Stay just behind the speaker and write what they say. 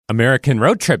American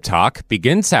Road Trip Talk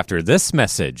begins after this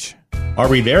message. Are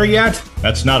we there yet?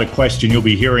 That's not a question you'll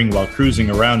be hearing while cruising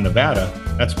around Nevada.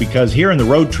 That's because here in the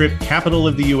road trip capital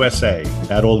of the USA,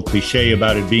 that old cliche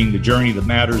about it being the journey that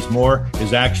matters more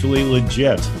is actually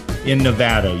legit. In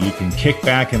Nevada, you can kick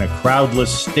back in a crowdless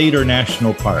state or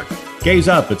national park. Gaze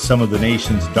up at some of the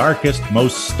nation's darkest,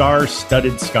 most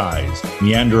star-studded skies.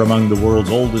 Meander among the world's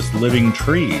oldest living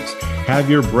trees. Have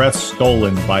your breath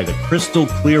stolen by the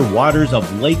crystal-clear waters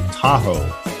of Lake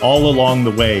Tahoe. All along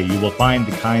the way, you will find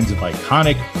the kinds of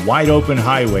iconic, wide-open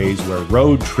highways where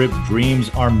road trip dreams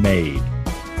are made.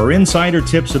 For insider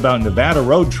tips about Nevada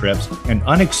road trips and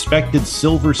unexpected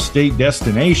Silver State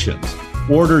destinations,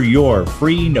 order your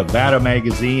free Nevada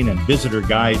magazine and visitor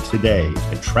guide today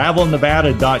at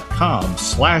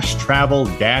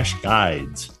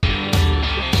travelnevada.com/travel-guides.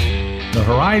 The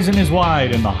horizon is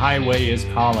wide and the highway is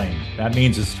calling. That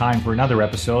means it's time for another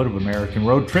episode of American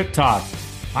Road Trip Talk.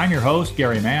 I'm your host,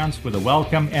 Gary Mance, with a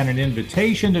welcome and an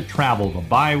invitation to travel the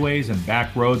byways and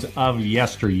back roads of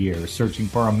yesteryear, searching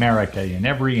for America in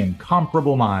every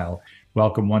incomparable mile.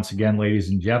 Welcome once again, ladies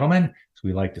and gentlemen. As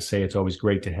we like to say, it's always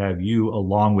great to have you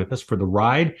along with us for the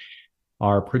ride.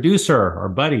 Our producer, our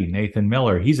buddy, Nathan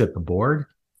Miller, he's at the board.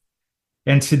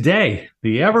 And today,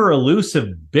 the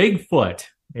ever-elusive Bigfoot,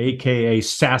 a.k.a.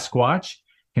 Sasquatch,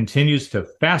 continues to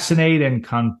fascinate and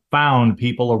confound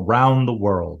people around the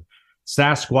world.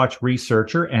 Sasquatch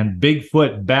researcher and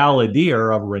Bigfoot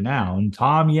balladeer of renown,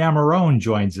 Tom Yamarone,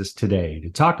 joins us today to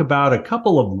talk about a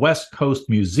couple of West Coast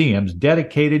museums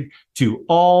dedicated to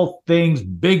all things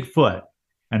Bigfoot.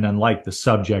 And unlike the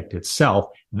subject itself,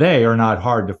 they are not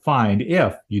hard to find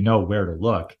if you know where to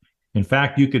look. In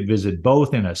fact, you could visit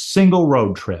both in a single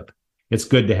road trip. It's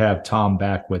good to have Tom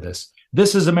back with us.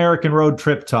 This is American Road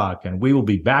Trip Talk, and we will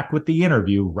be back with the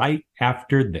interview right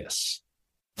after this.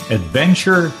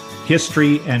 Adventure,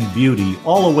 history, and beauty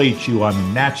all await you on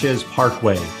the Natchez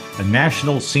Parkway, a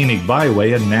national scenic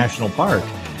byway and national park.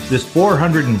 This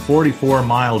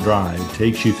 444-mile drive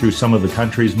takes you through some of the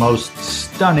country's most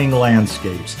stunning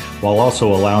landscapes, while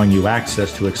also allowing you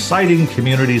access to exciting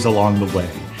communities along the way.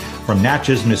 From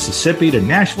Natchez, Mississippi to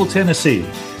Nashville, Tennessee,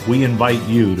 we invite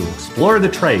you to explore the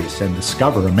trace and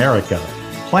discover America.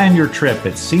 Plan your trip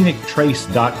at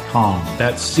scenictrace.com.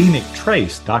 That's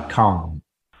scenictrace.com.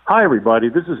 Hi, everybody.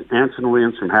 This is Anson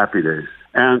Williams from Happy Days,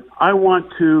 and I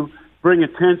want to bring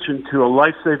attention to a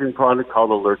life-saving product called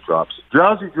Alert Drops.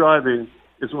 Drowsy driving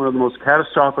is one of the most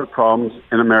catastrophic problems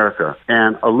in America,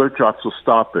 and Alert Drops will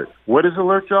stop it. What is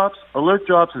Alert Drops? Alert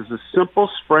Drops is a simple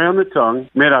spray on the tongue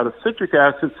made out of citric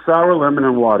acid, sour lemon,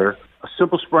 and water. A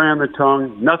simple spray on the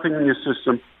tongue, nothing in your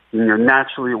system, and you're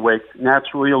naturally awake,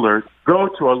 naturally alert. Go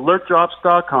to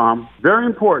alertdrops.com. Very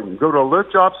important. Go to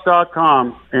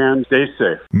alertdrops.com and stay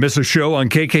safe. Miss a show on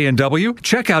KKNW?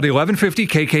 Check out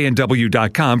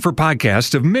 1150kknw.com for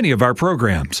podcasts of many of our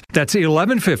programs. That's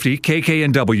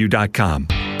 1150kknw.com.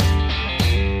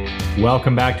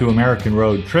 Welcome back to American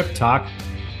Road Trip Talk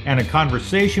and a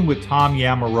conversation with Tom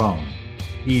Yamarone.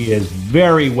 He is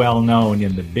very well known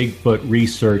in the Bigfoot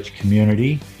research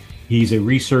community. He's a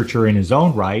researcher in his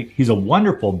own right. He's a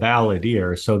wonderful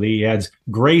balladeer, so that he adds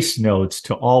grace notes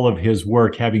to all of his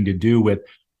work having to do with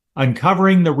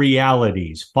uncovering the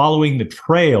realities, following the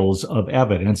trails of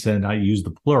evidence, and I use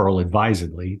the plural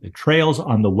advisedly, the trails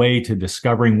on the way to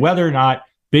discovering whether or not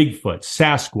Bigfoot,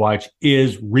 Sasquatch,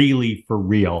 is really for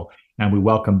real. And we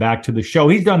welcome back to the show.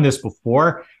 He's done this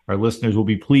before. Our listeners will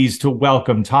be pleased to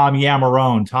welcome Tom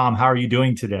Yamarone. Tom, how are you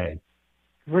doing today?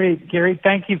 Great, Gary.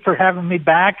 Thank you for having me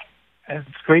back. It's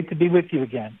great to be with you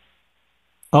again.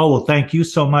 Oh, well, thank you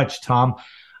so much, Tom.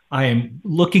 I am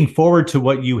looking forward to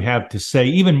what you have to say,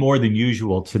 even more than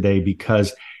usual today,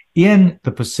 because in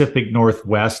the Pacific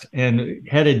Northwest and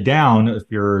headed down, if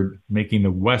you're making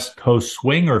the West Coast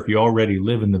swing or if you already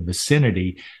live in the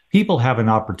vicinity, people have an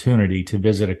opportunity to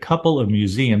visit a couple of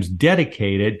museums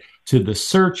dedicated to the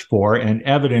search for and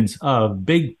evidence of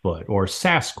Bigfoot or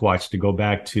Sasquatch, to go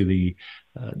back to the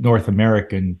North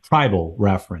American tribal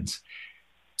reference.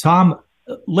 Tom,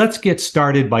 let's get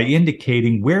started by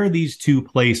indicating where these two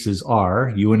places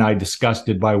are. You and I discussed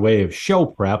it by way of show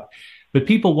prep, but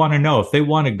people want to know if they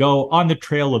want to go on the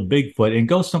trail of Bigfoot and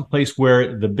go someplace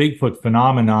where the Bigfoot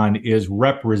phenomenon is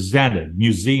represented,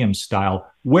 museum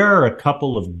style, where are a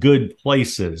couple of good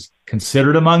places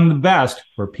considered among the best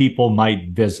where people might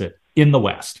visit in the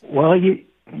West? Well, you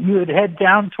would head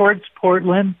down towards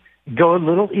Portland, go a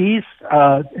little east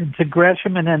into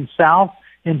Gresham, and then south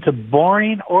into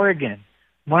Boring, Oregon.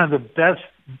 One of the best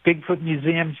Bigfoot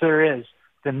museums there is,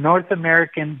 the North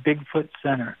American Bigfoot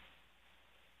Center.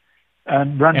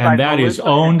 Run by that is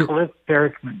owned. Cliff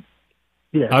Berkman.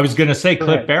 Yes. I was going to say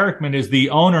Cliff Correct. Barrickman is the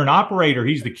owner and operator.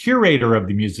 He's the curator of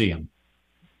the museum.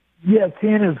 Yes, he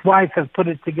and his wife have put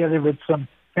it together with some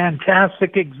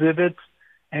fantastic exhibits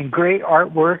and great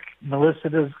artwork. Melissa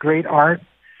does great art.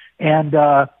 And,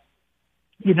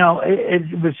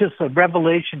 it was just a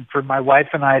revelation for my wife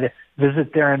and I to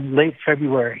visit there in late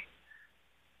February.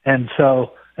 And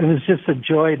so it was just a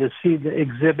joy to see the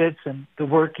exhibits and the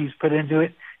work he's put into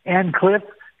it. And Cliff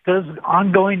does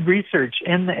ongoing research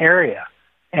in the area.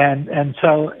 And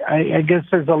so I guess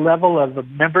there's a level of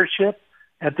membership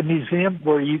at the museum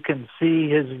where you can see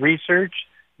his research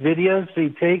videos he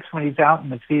takes when he's out in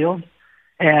the field.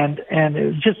 And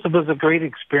it was a great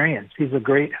experience. He's a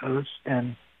great host.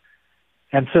 And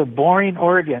so Boring,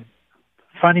 Oregon,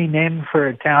 funny name for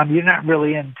a town. You're not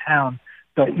really in town,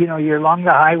 but, you're along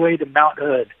the highway to Mount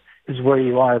Hood is where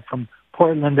you are, from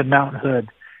Portland to Mount Hood.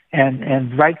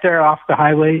 And right there off the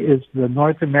highway is the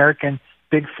North American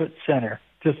Bigfoot Center.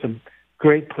 Just a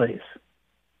great place.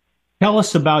 Tell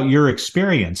us about your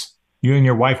experience. You and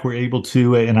your wife were able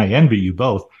to, and I envy you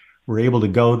both, were able to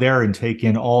go there and take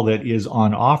in all that is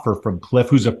on offer from Cliff,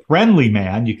 who's a friendly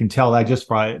man. You can tell that just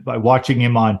by watching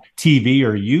him on TV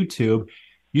or YouTube.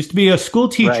 Used to be a school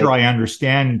teacher, Right. I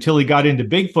understand, until he got into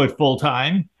Bigfoot full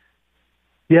time.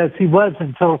 Yes, he was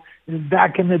until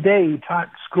back in the day. He taught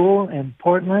school in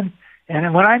Portland.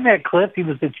 And when I met Cliff, he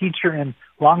was a teacher in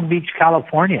Long Beach,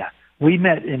 California. We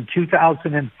met in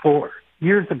 2004,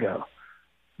 years ago,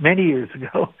 many years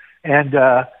ago. And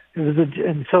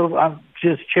so I've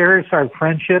just cherished our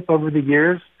friendship over the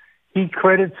years. He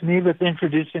credits me with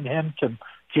introducing him to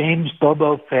James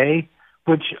Bobo Fay,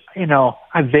 which,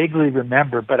 I vaguely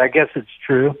remember, but I guess it's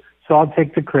true. So I'll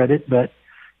take the credit. But,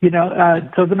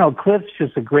 Cliff's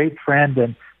just a great friend.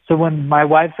 And so when my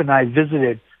wife and I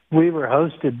visited, we were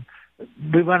hosted.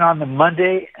 We went on the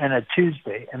Monday and a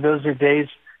Tuesday, and those are days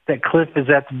that Cliff is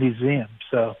at the museum.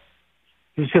 So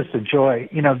it was just a joy,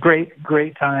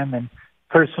 great time, and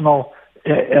personal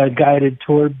guided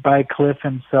tour by Cliff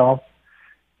himself.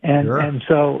 And Sure. And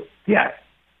so, yeah.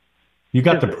 You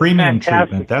got the premium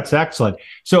treatment. That's excellent.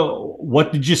 So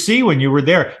what did you see when you were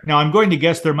there? Now, I'm going to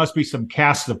guess there must be some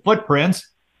casts of footprints.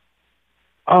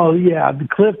 Oh, yeah. The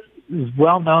Cliff is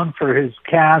well known for his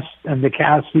casts and the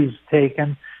casts he's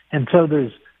taken. And so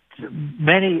there's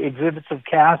many exhibits of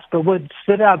casts. But what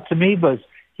stood out to me was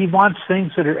he wants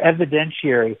things that are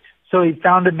evidentiary. So he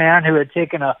found a man who had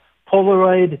taken a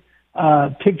Polaroid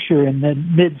picture in the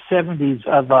mid-'70s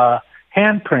of a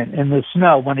handprint in the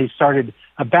snow when he started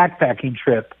a backpacking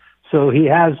trip. So he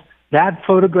has that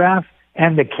photograph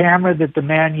and the camera that the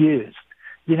man used.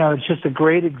 It's just a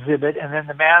great exhibit. And then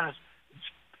the man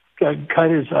cut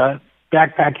his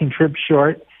backpacking trip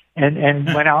short and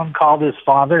went out and called his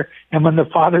father. And when the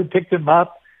father picked him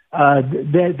up,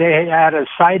 they had a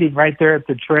sighting right there at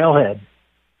the trailhead.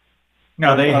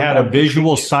 Now, they had a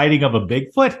visual sighting of a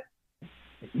Bigfoot?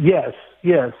 Yes.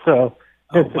 So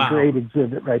that's wow. a great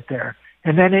exhibit right there.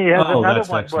 And then he has another one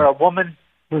excellent. where a woman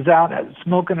was out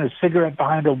smoking a cigarette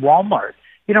behind a Walmart.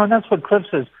 And that's what Cliff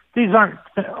says. The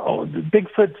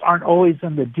Bigfoots aren't always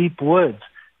in the deep woods.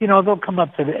 They'll come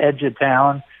up to the edge of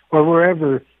town or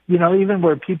wherever, even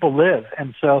where people live.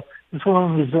 And so this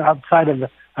woman was outside of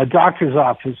a doctor's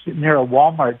office near a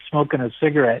Walmart smoking a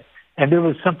cigarette. And there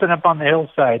was something up on the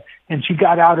hillside. And she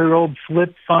got out her old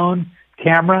flip phone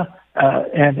camera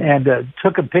and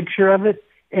took a picture of it.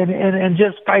 And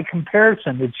just by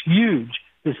comparison, it's huge.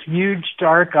 This huge,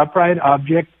 dark, upright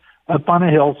object up on a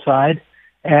hillside.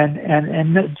 And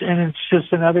it's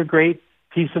just another great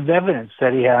piece of evidence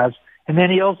that he has. And then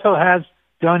he also has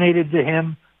donated to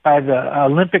him by the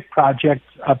Olympic Project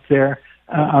up there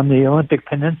on the Olympic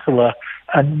Peninsula,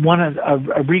 a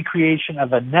recreation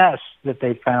of a nest that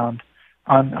they found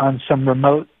on some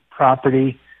remote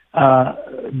property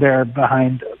there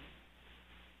behind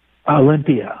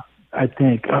Olympia, I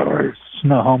think, or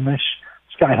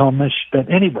Skyhomish.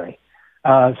 But anyway,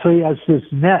 so he has this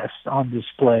nest on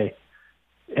display,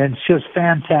 and it's just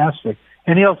fantastic.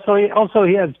 And he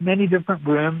has many different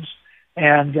rooms,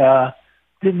 and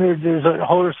then there's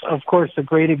of course, a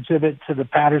great exhibit to the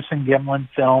Patterson-Gimlin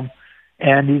film,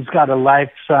 and he's got a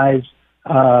life-size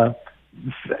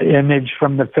image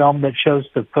from the film that shows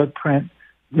the footprint,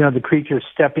 the creature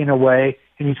stepping away,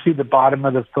 and you see the bottom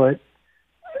of the foot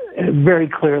very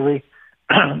clearly,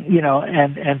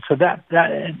 and so that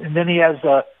and then he has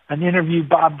an interview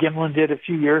Bob Gimlin did a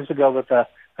few years ago with a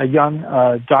young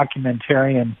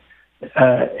documentarian,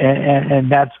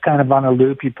 and that's kind of on a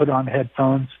loop. You put on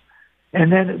headphones,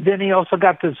 and then he also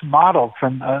got this model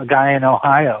from a guy in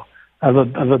Ohio of a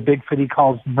Bigfoot he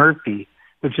calls Murphy,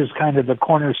 which is kind of the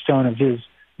cornerstone of his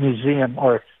museum,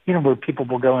 or where people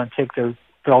will go and take their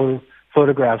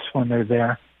photographs when they're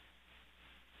there.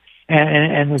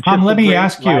 And it's Tom, let me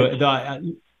ask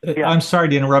you. Yeah. I'm sorry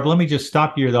to interrupt. Let me just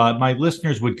stop you. My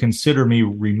listeners would consider me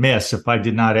remiss if I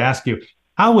did not ask you.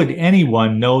 How would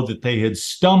anyone know that they had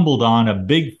stumbled on a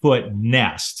Bigfoot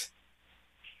nest?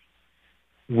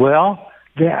 Well,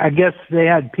 I guess they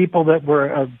had people that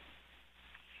were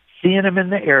seeing them in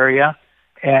the area,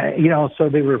 so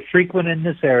they were frequent in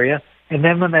this area. And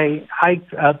then when they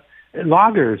hiked up,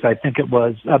 loggers, I think it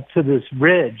was, up to this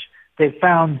ridge, they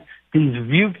found these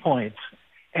viewpoints.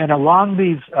 And along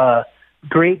these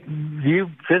great view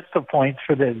vista points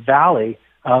for the valley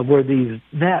were these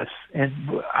nests. And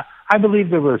I believe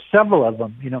there were several of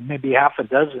them, maybe half a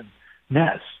dozen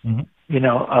nests,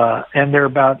 and they're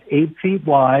about 8 feet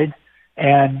wide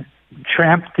and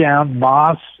tramped down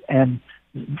moss and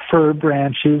fir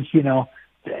branches, and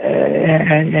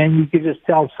you could just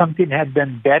tell something had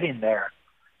been bedding there.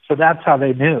 So that's how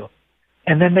they knew.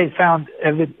 And then they found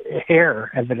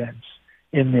hair evidence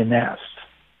in the nest.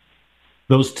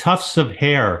 Those tufts of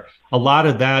hair, a lot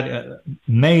of that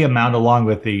may amount, along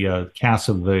with the cast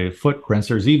of the footprints.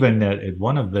 There's even at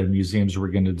one of the museums we're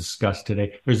going to discuss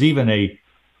today, there's even a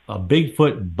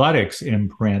Bigfoot buttocks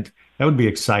imprint. That would be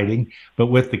exciting. But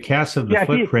with the cast of the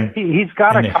footprint, he's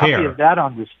got a copy of that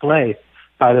on display,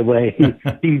 by the way.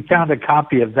 He found a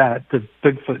copy of that, the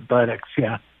Bigfoot buttocks,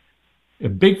 yeah.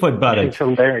 Bigfoot buttocks.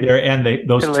 Hilarious. And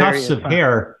those tufts of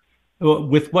hair,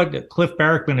 with what Cliff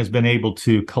Barrickman has been able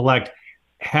to collect,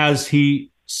 has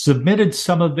he submitted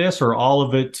some of this or all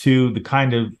of it to the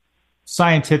kind of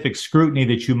scientific scrutiny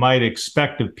that you might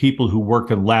expect of people who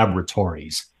work in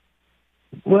laboratories?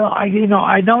 Well,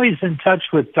 I know he's in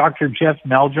touch with Dr. Jeff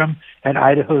Meldrum at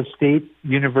Idaho State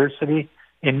University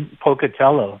in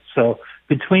Pocatello. So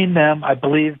between them, I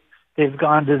believe they've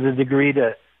gone to the degree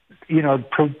to,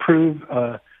 prove,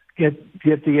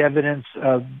 get the evidence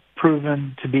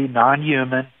proven to be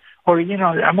non-human, or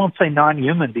I won't say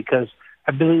non-human because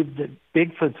I believe that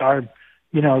Bigfoots are,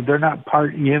 they're not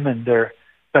part human.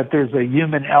 But there's a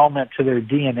human element to their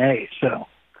DNA. So.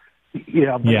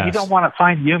 But yes. You don't want to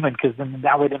find human because then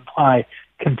that would imply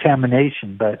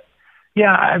contamination. But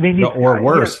yeah, I mean, or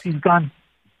worse, he's gone.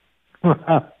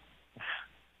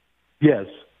 Yes,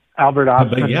 Albert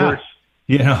Osman.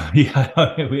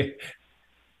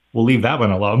 We'll leave that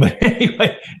one alone. But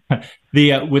anyway,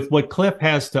 with what Cliff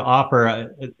has to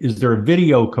offer, is there a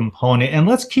video component? And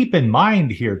let's keep in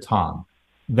mind here, Tom,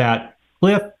 that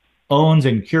Cliff owns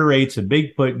and curates a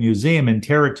Bigfoot museum in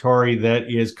territory that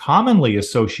is commonly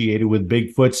associated with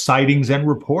Bigfoot sightings and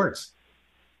reports.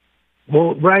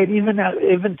 Well, right. Even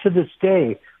to this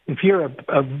day, if you're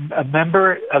a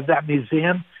member of that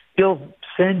museum, he'll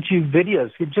send you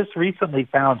videos. He just recently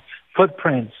found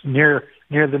footprints not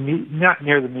near the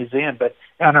museum, but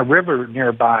on a river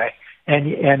nearby, and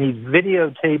he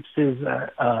videotapes his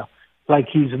like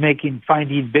he's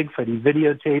finding Bigfoot. He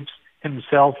videotapes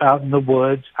himself out in the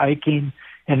woods hiking,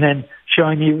 and then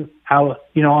showing you how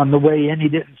on the way in he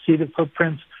didn't see the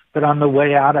footprints, but on the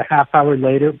way out a half hour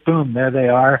later, boom, there they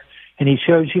are. And he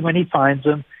shows you when he finds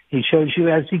them, he shows you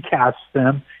as he casts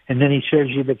them, and then he shows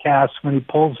you the cast when he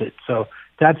pulls it. So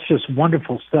that's just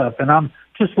wonderful stuff, and I'm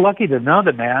just lucky to know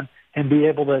the man and be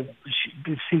able to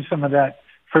see some of that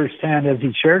firsthand as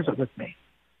he shares it with me.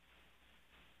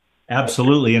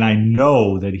 Absolutely. And I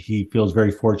know that he feels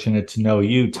very fortunate to know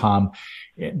you, Tom.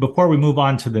 Before we move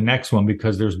on to the next one,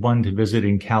 because there's one to visit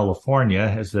in California,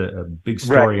 has a big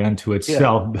story unto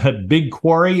itself, but big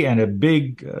quarry and a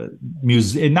big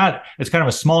museum. It's kind of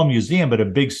a small museum, but a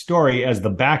big story as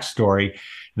the backstory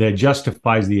that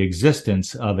justifies the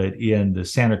existence of it in the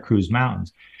Santa Cruz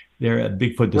Mountains. They're a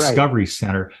Bigfoot Discovery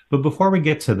Center. But before we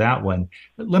get to that one,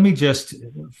 let me just,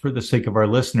 for the sake of our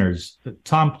listeners,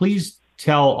 Tom, please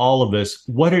tell all of us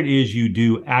what it is you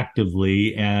do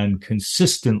actively and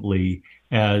consistently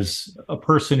as a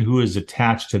person who is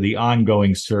attached to the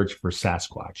ongoing search for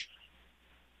Sasquatch.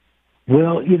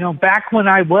 Well, back when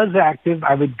I was active,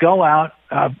 I would go out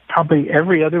probably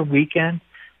every other weekend,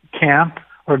 camp,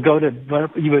 or go to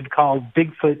what you would call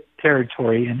Bigfoot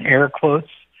territory in air quotes,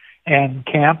 and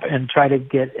camp and try to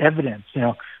get evidence,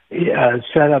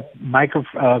 set up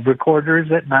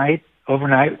recorders at night,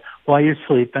 overnight, while you're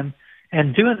sleeping.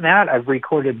 And doing that, I've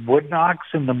recorded wood knocks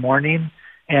in the morning,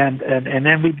 and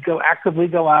then we'd actively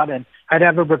go out, and I'd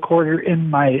have a recorder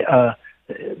in my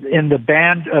in the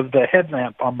band of the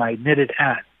headlamp on my knitted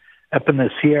hat up in the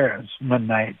Sierras one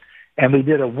night, and we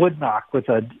did a wood knock with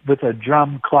a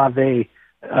drum clave, a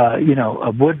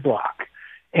wood block,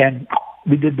 and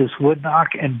we did this wood knock,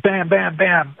 and bam, bam,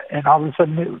 bam, and all of a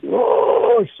sudden,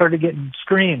 it started getting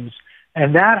screams,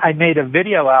 And that I made a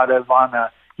video out of on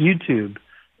YouTube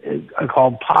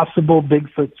called Possible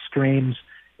Bigfoot Screams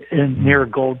near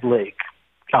Gold Lake,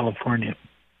 California.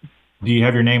 Do you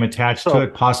have your name attached to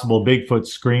it? Possible Bigfoot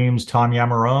Screams, Tom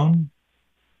Yamarone?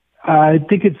 I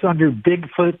think it's under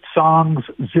Bigfoot Songs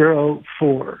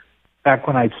 04, back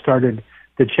when I started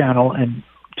the channel in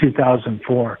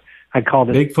 2004. I called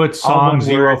it Bigfoot Songs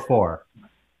 04.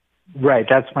 Right,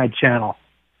 that's my channel.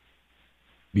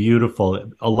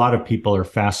 Beautiful. A lot of people are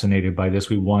fascinated by this.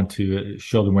 We want to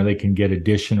show them where they can get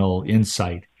additional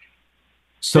insight.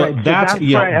 So right, that's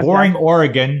boring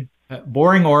Oregon.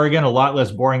 Boring Oregon, a lot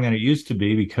less boring than it used to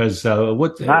be because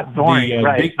not boring,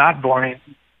 right? Not boring.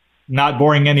 Not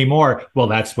boring anymore. Well,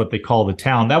 that's what they call the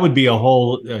town. That would be a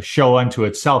whole show unto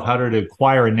itself. How to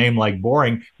acquire a name like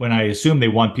Boring when I assume they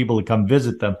want people to come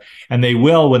visit them. And they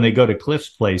will when they go to Cliff's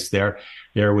place there,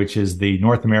 which is the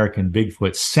North American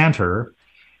Bigfoot Center.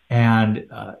 And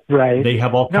they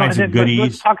have all kinds of goodies.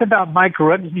 Let's talk about Mike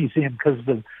Rugg's museum, because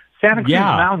the Santa Cruz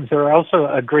Mountains are also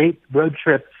a great road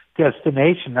trip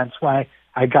destination. That's why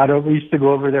we used to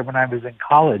go over there when I was in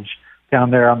college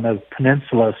down there on the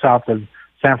peninsula south of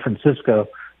San Francisco.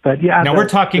 But now we're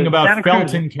talking about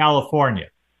Felton, California.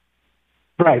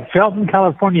 Right, Felton,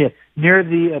 California, near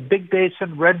the Big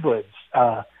Basin Redwoods.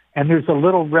 And there's a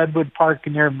little redwood park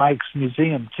near Mike's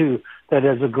museum, too, that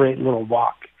has a great little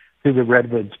walk through the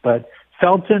redwoods. But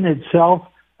Felton itself,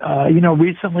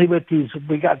 recently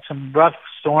we got some rough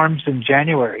storms in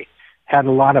January, had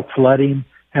a lot of flooding.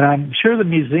 And I'm sure the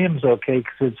museum's okay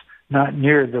because it's not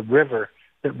near the river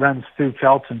that runs through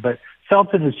Felton. But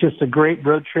Felton is just a great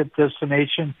road trip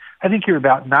destination. I think you're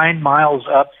about 9 miles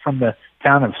up from the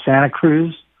town of Santa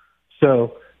Cruz.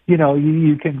 So,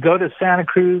 you can go to Santa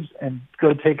Cruz and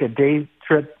go take a day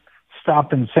trip,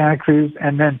 stop in Santa Cruz,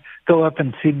 and then go up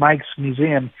and see Mike's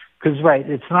museum. Because,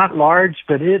 it's not large,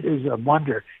 but it is a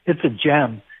wonder. It's a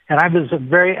gem. And I was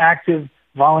very active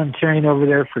volunteering over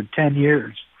there for 10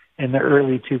 years in the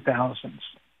early 2000s.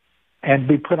 And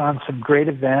we put on some great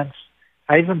events.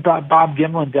 I even brought Bob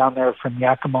Gimlin down there from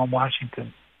Yakima,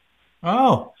 Washington.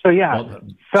 Oh. So,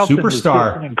 Felton superstar. is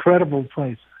just an incredible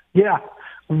place. Yeah,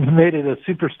 we made it a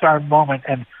superstar moment.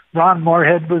 And Ron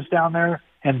Moorhead was down there,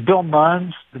 and Bill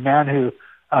Munns, the man who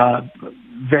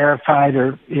verified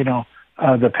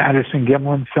the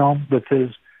Patterson-Gimlin film with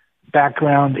his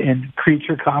background in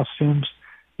creature costumes.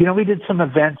 We did some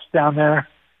events down there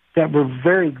that were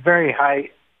very, very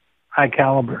high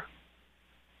caliber.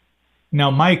 Now,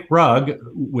 Mike Rugg,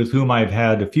 with whom I've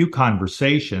had a few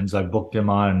conversations, I've booked him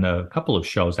on a couple of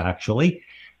shows, actually.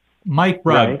 Mike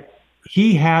Rugg,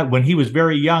 when he was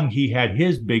very young, he had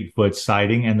his Bigfoot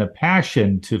sighting and the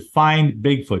passion to find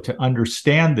Bigfoot, to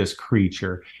understand this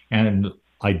creature, and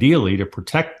ideally to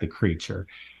protect the creature.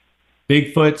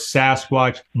 Bigfoot,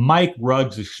 Sasquatch, Mike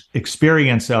Rugg's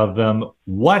experience of them,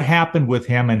 what happened with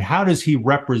him, and how does he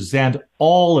represent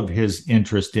all of his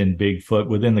interest in Bigfoot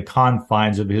within the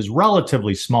confines of his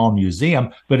relatively small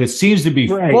museum, but it seems to be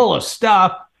full of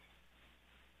stuff.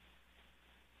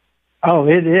 Oh,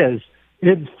 it is.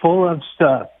 It's full of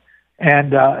stuff.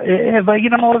 And,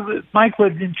 Mike,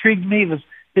 what intrigued me was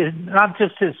not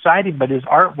just his sighting, but his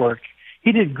artwork.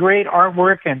 He did great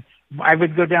artwork, and I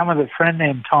would go down with a friend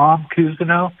named Tom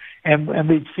Cousineau, and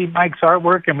we'd see Mike's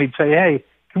artwork, and we'd say, hey,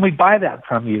 can we buy that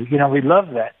from you? We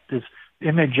love that, this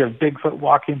image of Bigfoot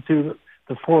walking through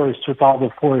the forest with all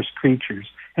the forest creatures.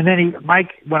 And then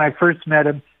Mike, when I first met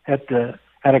him at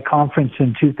a conference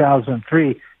in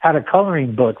 2003, had a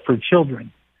coloring book for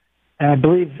children. And I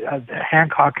believe the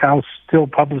Hancock House still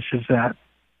publishes that,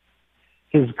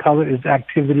 his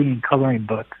activity and coloring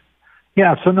book.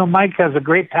 Yeah, so Mike has a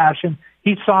great passion.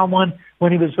 He saw one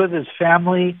when he was with his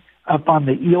family up on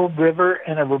the Eel River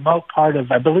in a remote part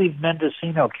of, I believe,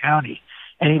 Mendocino County.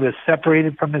 And he was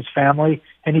separated from his family,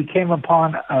 and he came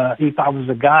upon, he thought it was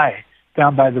a guy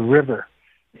down by the river.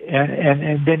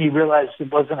 And then he realized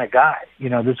it wasn't a guy.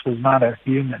 This was not a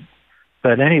human.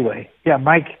 But anyway,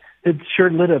 Mike, it sure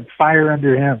lit a fire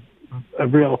under him, a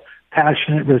real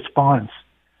passionate response.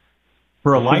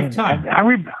 For a lifetime.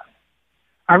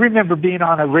 I remember being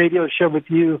on a radio show with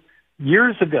you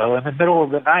years ago in the middle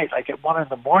of the night, like at 1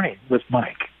 a.m. with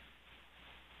Mike.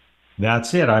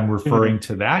 That's it. I'm referring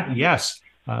to that. Yes.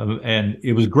 And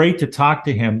it was great to talk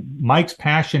to him. Mike's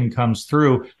passion comes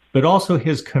through, but also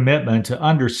his commitment to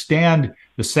understand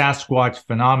the Sasquatch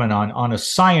phenomenon on a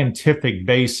scientific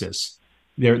basis.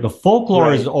 The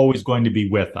folklore is always going to be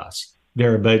with us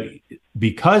there, but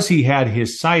because he had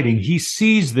his sighting, he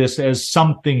sees this as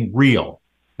something real,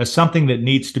 as something that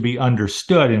needs to be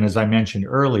understood and, as I mentioned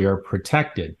earlier,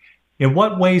 protected. In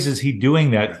what ways is he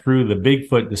doing that through the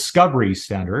Bigfoot Discovery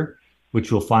Center,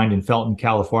 which you'll find in Felton,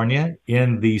 California,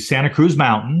 in the Santa Cruz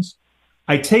Mountains.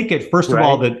 I take it, first of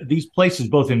all, that these places,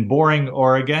 both in Boring,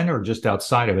 Oregon, or just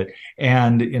outside of it,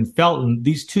 and in Felton,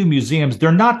 these two museums,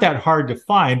 they're not that hard to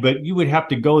find, but you would have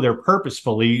to go there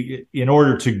purposefully in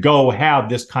order to go have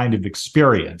this kind of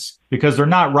experience, because they're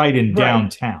not right in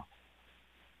downtown.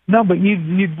 No, but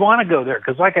you'd want to go there,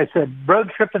 because like I said,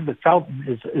 road tripping to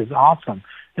Felton is awesome.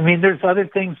 I mean, there's other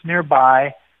things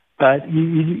nearby, but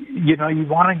you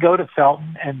want to go to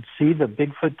Felton and see the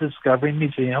Bigfoot Discovery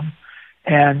Museum.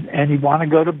 And you want to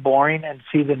go to Boring and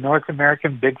see the North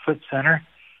American Bigfoot Center.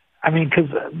 I mean,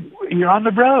 because you're on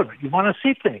the road. You want to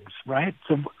see things, right?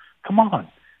 So come on,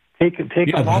 take a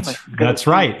moment. That's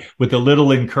right. With a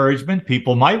little encouragement,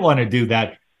 people might want to do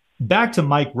that. Back to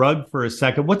Mike Rugg for a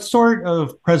second. What sort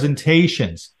of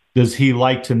presentations does he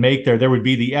like to make there? There would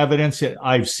be the evidence.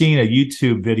 I've seen a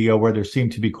YouTube video where there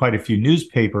seem to be quite a few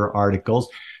newspaper articles.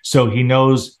 So he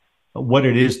knows what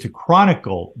it is to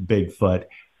chronicle Bigfoot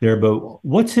there, but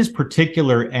what's his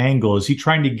particular angle? Is he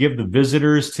trying to give the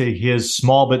visitors to his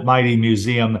small but mighty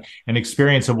museum an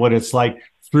experience of what it's like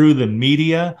through the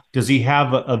media? Does he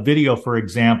have a video, for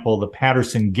example, the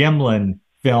Patterson-Gimlin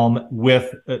film,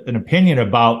 with an opinion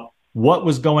about what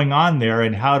was going on there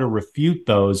and how to refute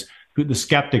those, the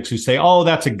skeptics who say, oh,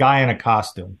 that's a guy in a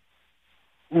costume?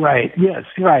 Right. Yes,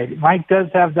 right. Mike does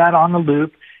have that on the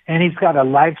loop, and he's got a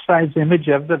life-size image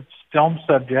of the film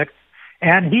subject.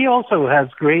 And he also has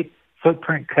great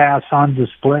footprint casts on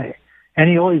display, and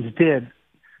he always did.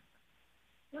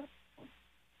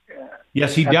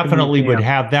 Yes, he definitely would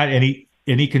have that,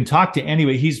 and he can talk to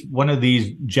anybody. He's one of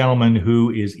these gentlemen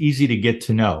who is easy to get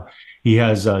to know. He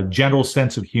has a gentle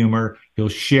sense of humor. He'll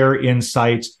share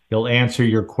insights. He'll answer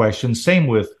your questions. Same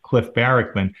with Cliff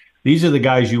Barrickman. These are the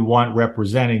guys you want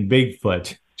representing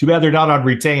Bigfoot. Too bad they're not on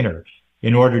retainer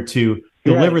in order to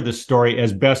deliver the story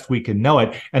as best we can know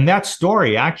it. And that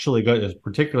story actually goes,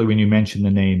 particularly when you mention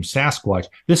the name Sasquatch,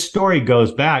 this story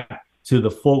goes back to the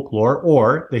folklore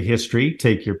or the history,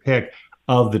 take your pick,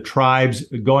 of the tribes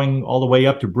going all the way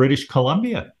up to British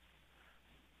Columbia.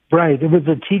 Right. There was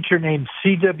a teacher named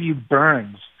C.W.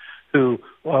 Burns who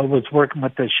was working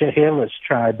with the Chehalis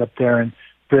tribe up there in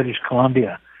British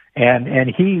Columbia.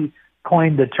 And he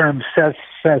coined the term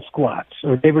Sasquatch,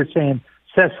 or they were saying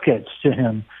Sasquatch to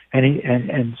him.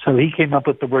 And so he came up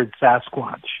with the word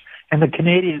Sasquatch. And the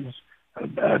Canadians,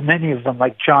 many of them,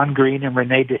 like John Green and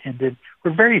Rene DeHinden,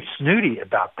 were very snooty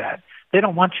about that. They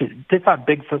don't want you. They thought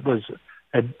Bigfoot was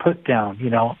a put down.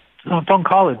 Don't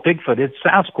call it Bigfoot. It's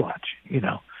Sasquatch.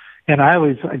 And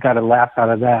I got a laugh out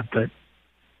of that. But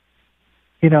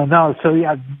no. So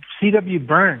yeah, C.W.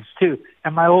 Burns too.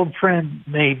 And my old friend,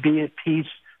 may be at peace,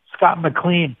 Scott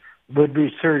McLean, would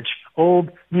research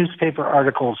old newspaper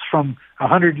articles from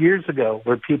 100 years ago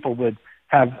where people would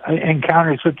have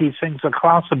encounters with these things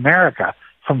across America,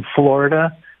 from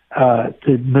Florida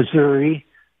to Missouri,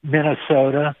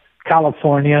 Minnesota,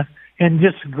 California, and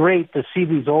just great to see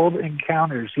these old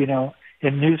encounters,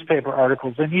 in newspaper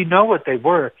articles. And you know what they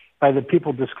were by the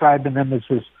people describing them as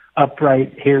this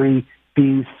upright, hairy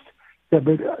beast that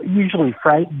would usually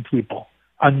frighten people,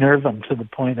 unnerve them to the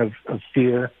point of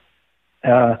fear.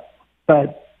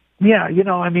 But yeah,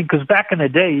 because back in the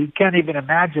day, you can't even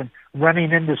imagine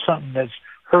running into something that's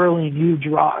hurling huge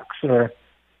rocks.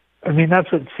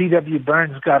 That's what C.W.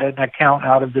 Burns got an account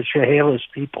out of the Chehalis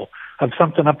people, of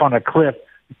something up on a cliff,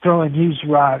 throwing huge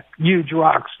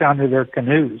rocks down to their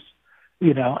canoes,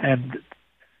 and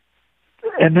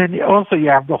then also you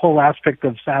have the whole aspect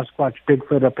of Sasquatch,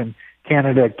 Bigfoot up in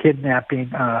Canada,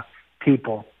 kidnapping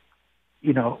people,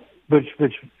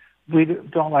 which we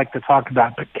don't like to talk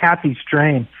about, but Kathy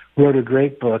Strain wrote a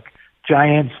great book,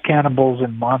 Giants, Cannibals,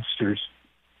 and Monsters,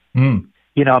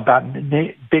 about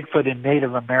Bigfoot in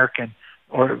Native American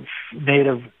or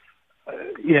native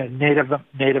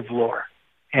lore.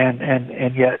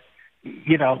 And yet,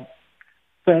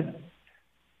 but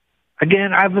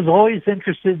again, I was always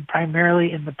interested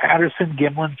primarily in the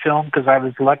Patterson-Gimlin film, because I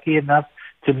was lucky enough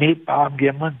to meet Bob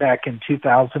Gimlin back in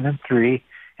 2003,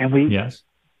 and we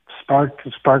sparked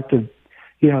a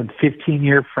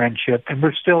 15-year friendship, and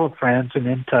we're still friends and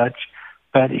in touch.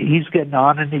 But he's getting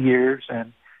on in the years,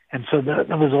 and so that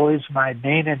was always my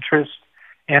main interest.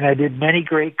 And I did many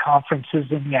great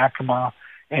conferences in Yakima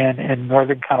and in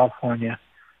Northern California.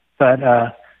 But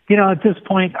at this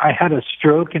point, I had a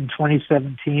stroke in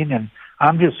 2017, and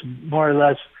I'm just more or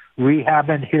less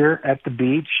rehabbing here at the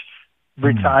beach,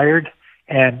 retired,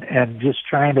 and just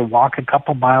trying to walk a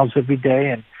couple miles every day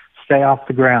and stay off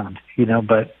the ground,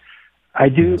 but I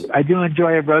do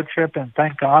enjoy a road trip, and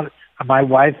thank God my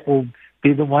wife will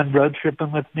be the one road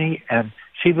tripping with me, and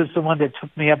She was the one that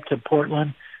took me up to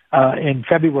Portland in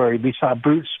February. We saw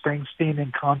Bruce Springsteen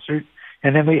in concert,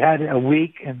 and then we had a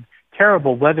week in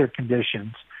terrible weather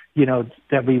conditions,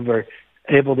 that we were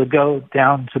able to go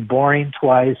down to Boring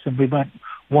twice, and we went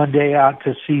one day out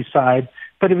to Seaside.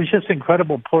 But it was just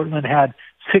incredible. Portland had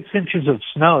 6 inches of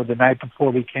snow the night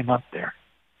before we came up there.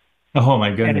 Oh,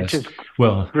 my goodness. And it just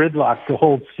gridlocked the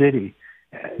whole city.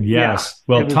 Yes.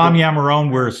 Well, Tom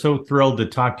Yamarone, we're so thrilled to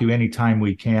talk to you anytime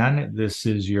we can. This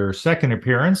is your second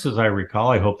appearance, as I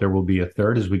recall. I hope there will be a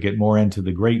third as we get more into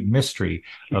the great mystery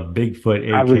of Bigfoot,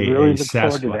 a.k.a. I would really look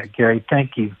Sasquatch. forward to that, Gary.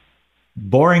 Thank you.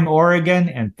 Boring, Oregon,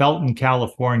 and Felton,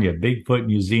 California, Bigfoot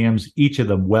museums, each of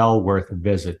them well worth a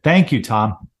visit. Thank you,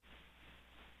 Tom.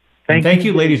 Thank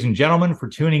you, ladies and gentlemen, for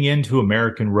tuning in to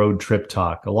American Road Trip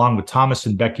Talk. Along with Thomas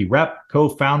and Becky Repp,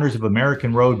 co-founders of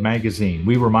American Road Magazine,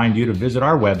 we remind you to visit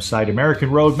our website,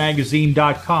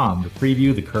 AmericanRoadMagazine.com, to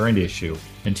preview the current issue.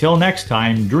 Until next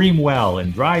time, dream well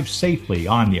and drive safely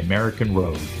on the American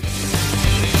road.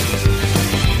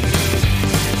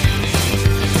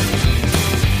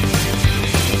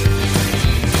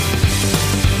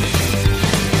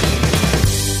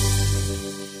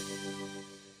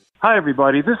 Hi,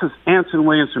 everybody. This is Anson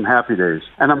Williams from Happy Days,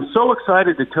 and I'm so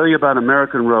excited to tell you about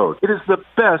American Road. It is the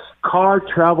best car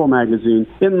travel magazine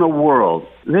in the world.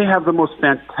 They have the most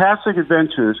fantastic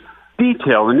adventures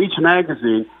detailed in each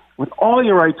magazine with all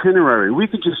your itinerary. We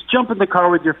could just jump in the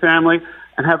car with your family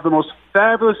and have the most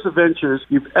fabulous adventures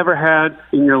you've ever had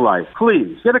in your life.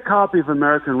 Please get a copy of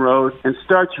American Road and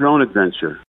start your own adventure.